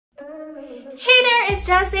Hey there, it's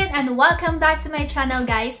Jastine and welcome back to my channel,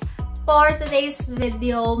 guys. For today's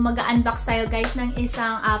video, mag-unbox tayo guys ng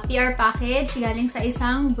isang PR package galing sa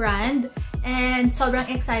isang brand. And sobrang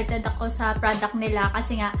excited ako sa product nila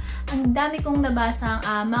kasi nga ang dami kong nabasang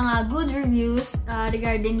mga good reviews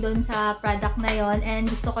regarding dun sa product na yon.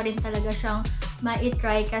 And gusto ko rin talaga siyang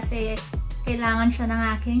ma-try kasi kailangan siya ng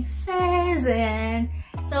aking face.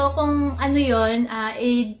 So, kung ano yun,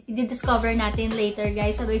 i-discover natin later,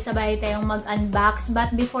 guys. Sabay-sabay tayong mag-unbox.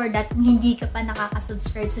 But before that, kung hindi ka pa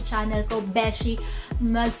nakaka-subscribe sa channel ko, Beshi,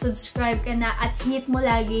 mag-subscribe ka na at hit mo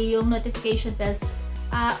lagi yung notification bell.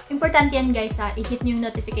 Importante yan, guys, i-hit nyo yung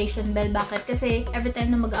notification bell. Bakit? Kasi every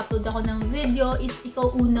time na mag-upload ako ng video, is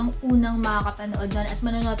ikaw unang-unang makakapanood doon at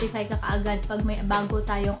manonotify ka kaagad pag may bago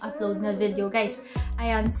tayong upload na video, guys.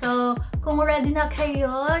 Ayan, so, kung ready na kayo,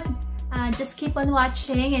 just keep on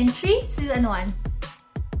watching and 3, 2, and 1.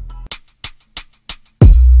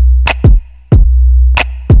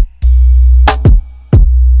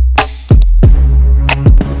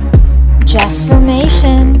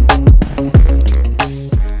 Transformation.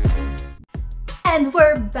 And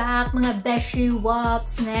we're back, mga Beshi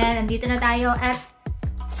Wops. Nandito na tayo at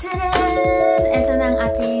tadan! Ito na ang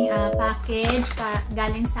ating package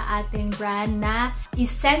galing sa ating brand na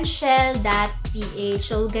essential.ph.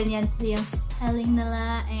 So, ganyan po yung spelling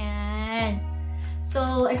nila. Ayan.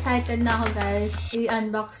 So, excited na ako, guys.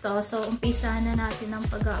 I-unbox to. So, umpisahan na natin ang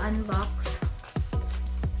pag-unbox.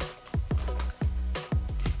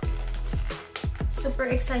 Super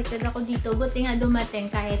excited ako dito. Buti nga dumating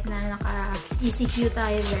kahit na naka-ECQ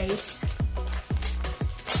tayo, guys.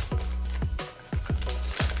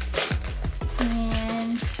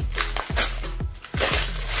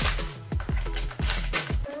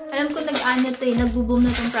 Alam ko nag-ano to eh, nag-boom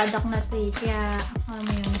na tong product na to eh. Kaya, ano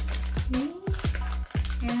mo yun.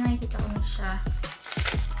 Kaya nakikita ko na siya.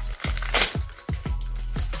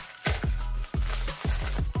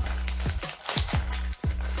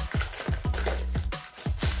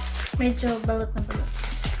 Medyo balot na balot.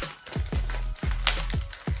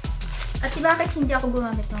 At bakit hindi ako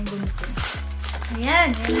gumamit ng ganito?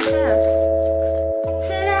 Ayan, ayan siya.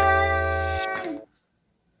 Tadaan!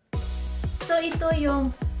 So, ito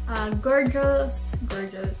yung Gorgeous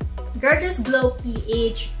Glow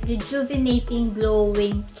PH Rejuvenating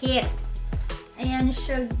Glowing Kit. Ayan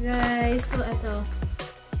siya, guys. So, ito.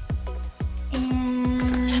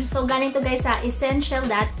 And, so, galing to, guys, sa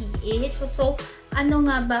essential.ph. So, ano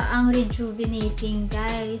nga ba ang rejuvenating,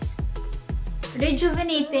 guys?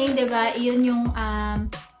 Rejuvenating, diba? Iyon yung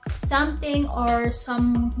something or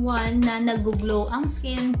someone na nag-glow ang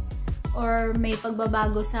skin or may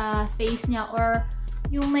pagbabago sa face niya or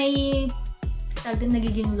yung may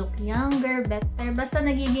nagiging look younger, better. Basta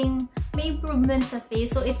nagiging may improvement sa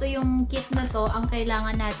face. So, ito yung kit na to ang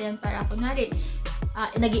kailangan natin para kunwari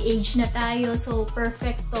nag-age na tayo. So,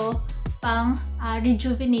 perfect to pang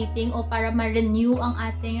rejuvenating o para ma-renew ang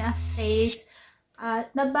ating face.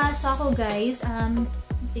 Nabasa ko, guys.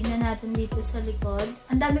 Tingnan natin dito sa likod.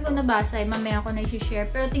 Ang dami ko nabasa. Mamaya ko na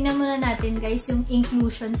i-share. Pero tingnan muna natin, guys, yung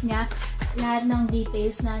inclusions niya. Lahat ng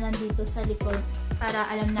details na nandito sa likod para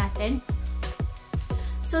alam natin.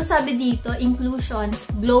 So, sabi dito, inclusions,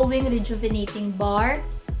 glowing rejuvenating bar,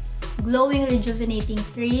 glowing rejuvenating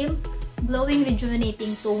cream, glowing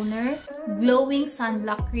rejuvenating toner, glowing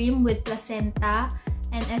sunblock cream with placenta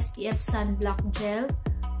and SPF sunblock gel,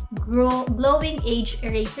 glowing age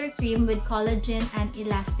eraser cream with collagen and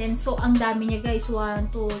elastin. So, ang dami niya, guys.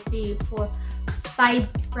 1, 2, 3, 4,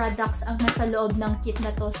 5 products ang nasa loob ng kit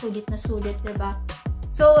na to. Sulit na sulit, diba?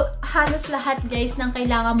 So, halos lahat, guys, ng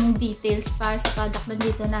kailangan mong details para sa product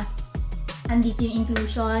nandito na. Andito yung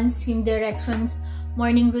inclusions, yung directions,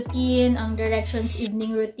 morning routine, ang directions,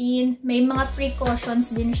 evening routine. May mga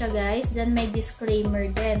precautions din siya, guys. Then, may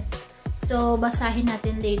disclaimer din. So, basahin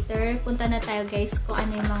natin later. Punta na tayo, guys, kung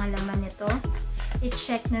ano yung mga laman nito.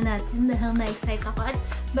 I-check na natin dahil na-excite ako. At,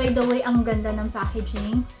 by the way, ang ganda ng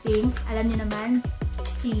packaging. Pink. Alam niyo naman,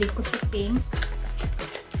 hilig ko si pink.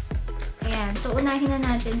 Ayan. So, unahin na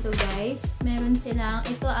natin to, guys. Meron silang,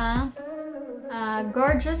 ito ang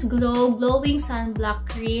Gorgeous Glow Glowing Sunblock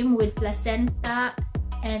Cream with Placenta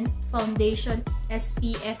and Foundation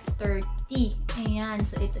SPF 30. Ayan.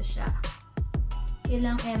 So, ito siya.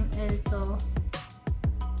 Ilang ml to?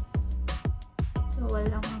 So,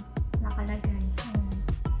 walang nakalagay. Ayan.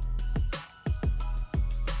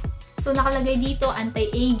 So, nakalagay dito,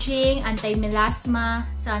 anti-aging, anti-melasma,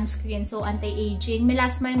 sunscreen. So, anti-aging.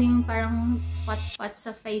 Melasma yun yung parang spot-spot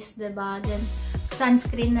sa face, diba? Then,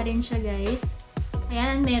 sunscreen na rin siya, guys.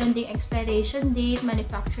 Ayan, meron ding expiration date,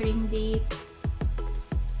 manufacturing date.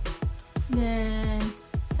 Then,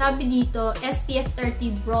 Sabi dito, SPF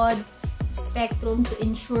 30 broad spectrum to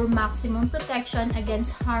ensure maximum protection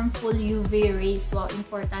against harmful UV rays. Wow,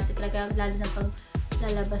 importante talaga, lalo na pag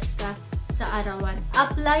lalabas ka sa arawan.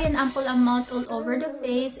 Apply an ample amount all over the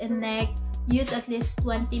face and neck. Use at least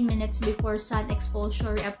 20 minutes before sun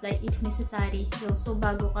exposure. Apply if necessary. So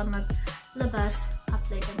bago ka maglabas,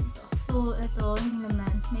 apply ka nito. So, ito yung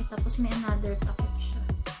naman. Tapos may another takip siya.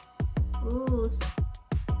 Ooh.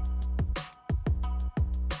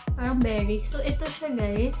 Parang berry. So, ito siya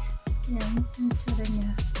guys. Yan. Ang tsura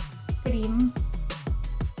niya. Cream.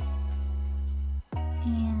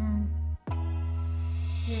 And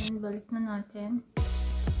yan. Balik na natin.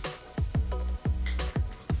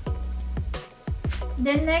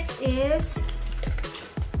 Then next is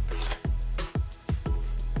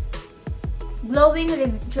Glowing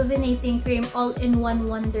Rejuvenating Cream All-in-One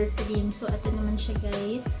Wonder Cream. So, ito naman siya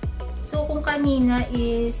guys. So, kung kanina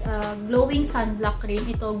is Glowing Sunblock Cream,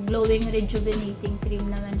 ito Glowing Rejuvenating Cream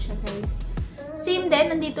naman siya guys. Same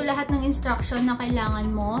din, nandito lahat ng instruction na kailangan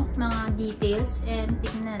mo, mga details, and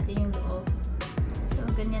tingnan natin yung loob. So,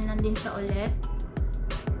 ganyan lang din siya ulit.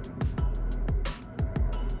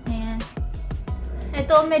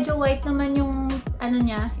 Ito, medyo white naman yung ano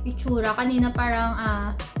niya, itsura. Kanina parang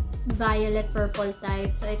violet purple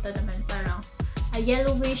type. So, ito naman parang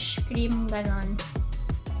yellowish cream, ganon.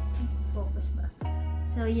 Focus ba?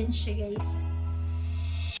 So, yan siya guys.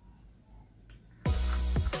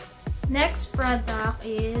 Next product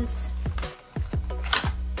is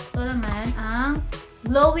ito naman ang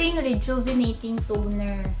Glowing Rejuvenating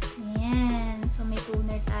Toner. Ayan. So, may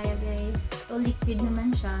toner tayo guys. So, liquid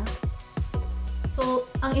naman siya.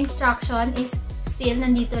 So, ang instruction is still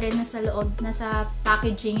nandito rin na sa loob, nasa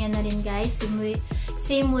packaging yan na rin guys.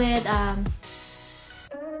 Same with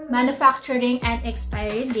manufacturing and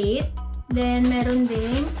expiry date. Then, meron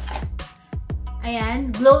din,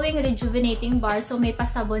 ayan, Glowing Rejuvenating Bar. So, may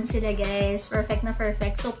pasabon sila guys. Perfect na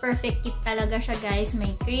perfect. So, perfect kit talaga siya guys.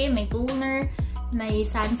 May cream, may toner, may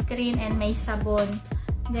sunscreen, and may sabon.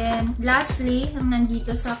 Then, lastly, ang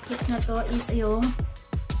nandito sa kit na to is yung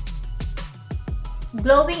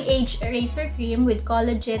Glowing Age Eraser Cream with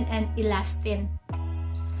Collagen and Elastin.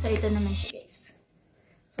 So, ito naman siya, guys.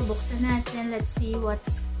 So, buksan natin. Let's see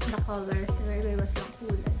what's the color. So, iwas lang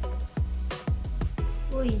kulay.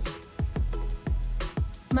 Uy.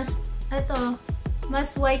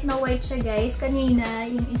 Mas white na white siya, guys. Kanina,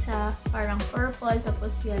 yung isa parang purple,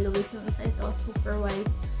 tapos yellowish yung isa. Ito, super white.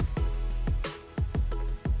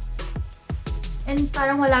 And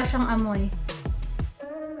parang wala siyang amoy.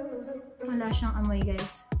 Wala siyang amoy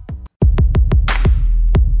guys.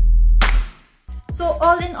 So,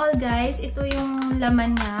 all in all guys, ito yung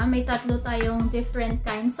laman niya. May tatlo tayong different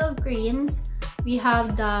kinds of creams. We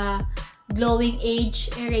have the Glowing Age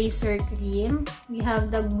Eraser Cream. We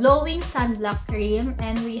have the Glowing Sunblock Cream.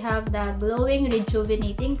 And we have the Glowing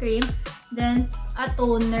Rejuvenating Cream. Then, a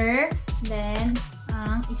toner. Then,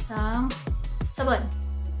 ang isang sabon.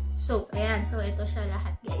 So, ayan. So, ito siya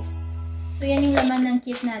lahat guys. So, yan yung laman ng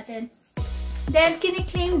kit natin. Then,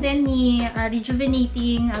 kiniklaim din ni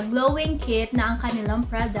Rejuvenating Glowing Kit na ang kanilang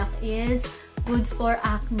product is good for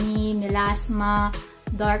acne, melasma,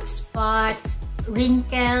 dark spots,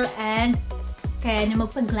 wrinkle, and kaya nyo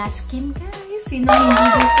magpa-glass skin guys. Sino hindi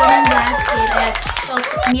gusto ng glass skin? So,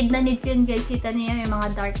 need na need ko yun guys. Kita niyo may mga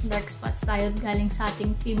dark spots tayo galing sa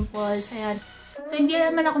ating pimples. Ayan. So, hindi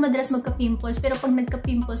naman ako madalas magka-pimples. Pero pag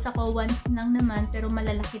nagka-pimples ako, once lang naman. Pero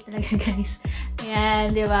malalaki talaga guys.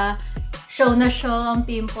 Ayan, di ba? Show na show ang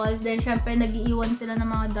pimples. Then, syempre, nag-iiwan sila ng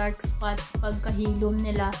mga dark spots pagkahilom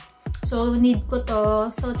nila. So, need ko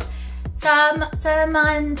to. So, sa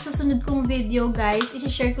mga susunod kong video, guys,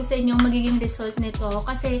 isi-share ko sa inyo ang magiging result nito.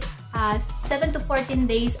 Kasi, 7 to 14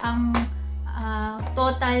 days ang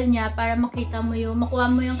total niya para makita mo yung, makuha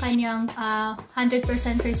mo yung kanyang 100%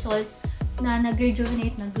 result na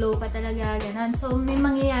nag-rejuvenate, nag-glow pa talaga, ganun. So, may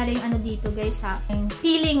mangyayaring ano dito, guys, sa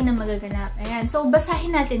peeling na magaganap. Ayan. So,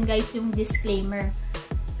 basahin natin, guys, yung disclaimer.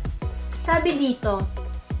 Sabi dito,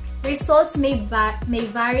 results may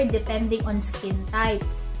vary depending on skin type,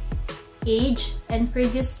 age, and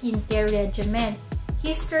previous skincare regimen,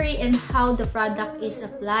 history, and how the product is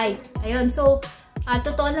applied. Ayun. So,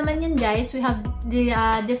 totoo naman yun, guys. We have the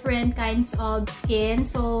different kinds of skin.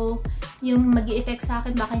 So, yung mag-i-effect sa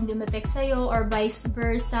akin, baka hindi ma-effect sa'yo, or vice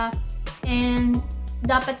versa. And,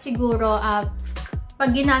 dapat siguro,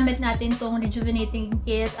 pag ginamit natin tong rejuvenating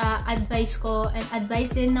kit, advice ko, and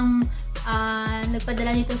advice din ng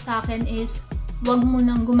nagpadala nito sa akin is, wag mo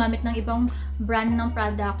nang gumamit ng ibang brand ng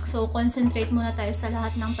product. So, concentrate muna tayo sa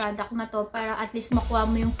lahat ng product na to para at least makuha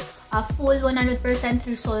mo yung full 100%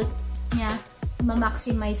 result niya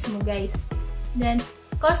ma-maximize mo, guys. Then,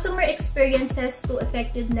 customer experiences to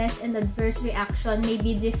effectiveness and adverse reaction may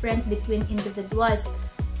be different between individuals.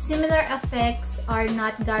 Similar effects are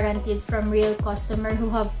not guaranteed from real customers who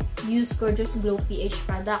have used Gorgeous Glow PH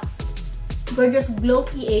products. Gorgeous Glow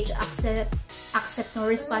PH accept no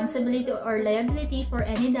responsibility or liability for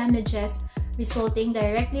any damages resulting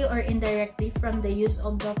directly or indirectly from the use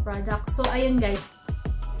of the product. So, ayun guys.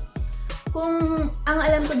 Kung ang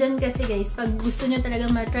alam ko dyan kasi guys, pag gusto nyo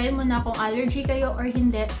talagang matry muna kung allergy kayo or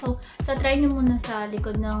hindi, so tatry nyo muna sa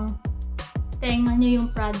likod ng tenga nyo yung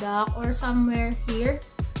product or somewhere here.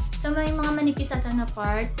 So may mga manipis na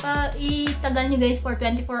part, itagal nyo guys for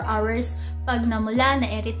 24 hours pag namula,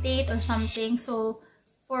 na-irritate or something. So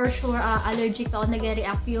for sure, allergic ka o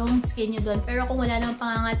nag-react yung skin nyo doon. Pero kung wala namang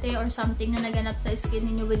pangangate or something na naganap sa skin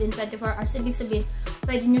niyo within 24 hours, ibig sabihin,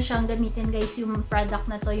 pwede nyo siyang gamitin guys yung product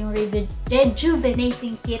na to, yung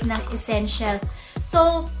Rejuvenating Kit ng Essential.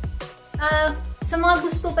 So, sa mga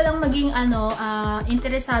gusto palang maging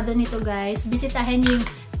interesado nito guys, bisitahin yung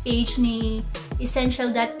page ni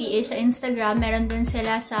essential.ph sa Instagram. Meron din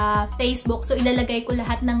sila sa Facebook. So, ilalagay ko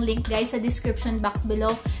lahat ng link guys sa description box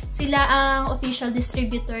below. Sila ang official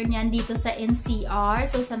distributor niyan dito sa NCR.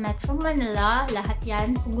 So, sa Metro Manila, lahat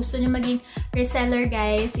yan. Kung gusto nyo maging reseller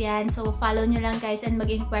guys, yan. So, follow nyo lang guys and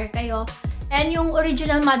mag-inquire kayo. And yung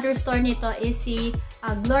original mother store nito is si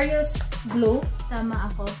Glorious Glow. Tama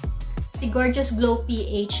ako. Si Gorgeous Glow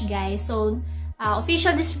PH guys. So,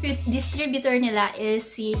 official distributor nila is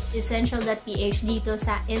si essential.ph dito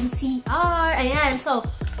sa NCR. Ayan. So,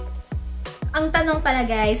 ang tanong pala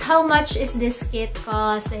guys, how much is this kit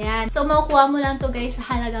cost? Ayan. So, makukuha mo lang to guys sa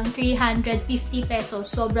halagang 350 pesos.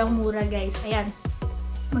 Sobrang mura guys. Ayan.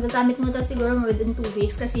 Magagamit mo to siguro within 2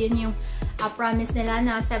 weeks kasi yun yung promise nila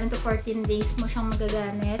na 7 to 14 days mo siyang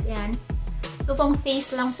magagamit. Ayan. So, pang face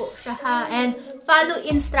lang po siya ha. And, follow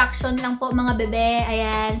instruction lang po mga bebe.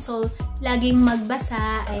 Ayan. So, laging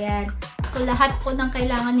magbasa. Ayan. So, lahat po ng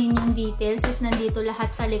kailangan ninyong details is nandito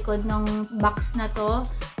lahat sa likod ng box na to.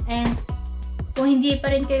 And, kung hindi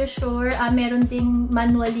pa rin kayo sure, meron ding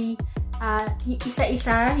manually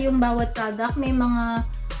isa-isa yung bawat product. May mga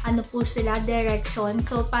po sila, direction.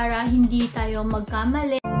 So, para hindi tayo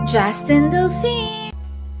magkamali. Jastine Delfin!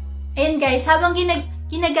 Ayun guys, habang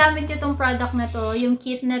ginagamit nyo tong product na to, yung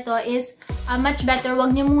kit na to is much better.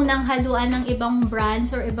 Huwag nyo munang haluan ng ibang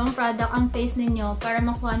brands or ibang product ang face ninyo para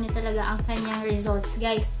makuha nyo talaga ang kanyang results,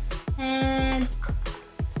 guys. And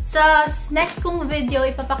sa next kong video,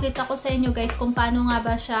 ipapakita ko sa inyo guys kung paano nga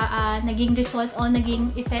ba siya naging result o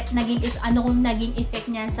naging effect, ano kung naging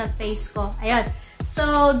effect niyan sa face ko. Ayun.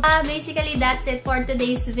 So, basically, that's it for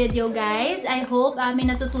today's video, guys. I hope may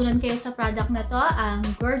natutunan kayo sa product na to, ang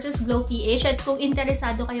Gorgeous Glow PH. At kung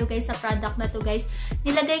interesado kayo, guys, sa product na to, guys,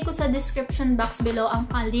 nilagay ko sa description box below ang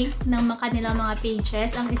link ng kanilang mga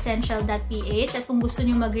pages, ang essential.ph. At kung gusto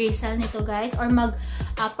nyo mag-resell nito, guys, or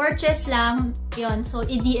mag-purchase lang, yun. So,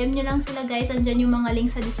 i-DM nyo lang sila, guys. Andyan yung mga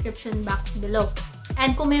link sa description box below.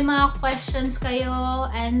 And kung may mga questions kayo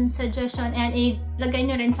and suggestion, and ilagay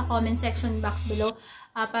nyo rin sa comment section box below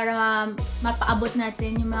para mapaabot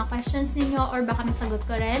natin yung mga questions ninyo or baka nasagot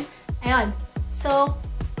ko rin. Ayun. So,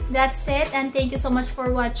 that's it. And thank you so much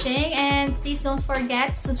for watching. And please don't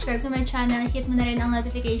forget, subscribe to my channel. Hit mo na rin ang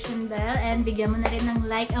notification bell. And bigyan mo na rin ng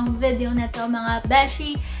like ang video na to, mga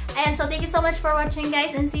beshi. Ayan. So, thank you so much for watching,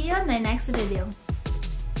 guys. And see you on my next video.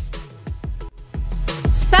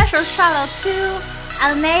 Special shout out to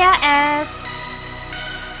Almea S,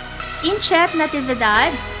 Inchet Natividad,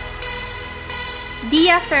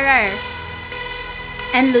 Dia Ferrer,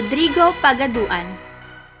 and Rodrigo Pagaduan.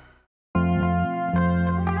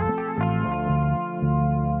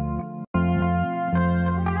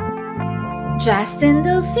 Jastine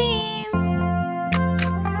Delfin,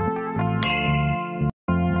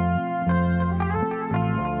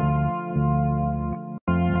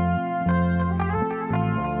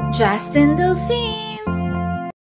 Jastine Delfin.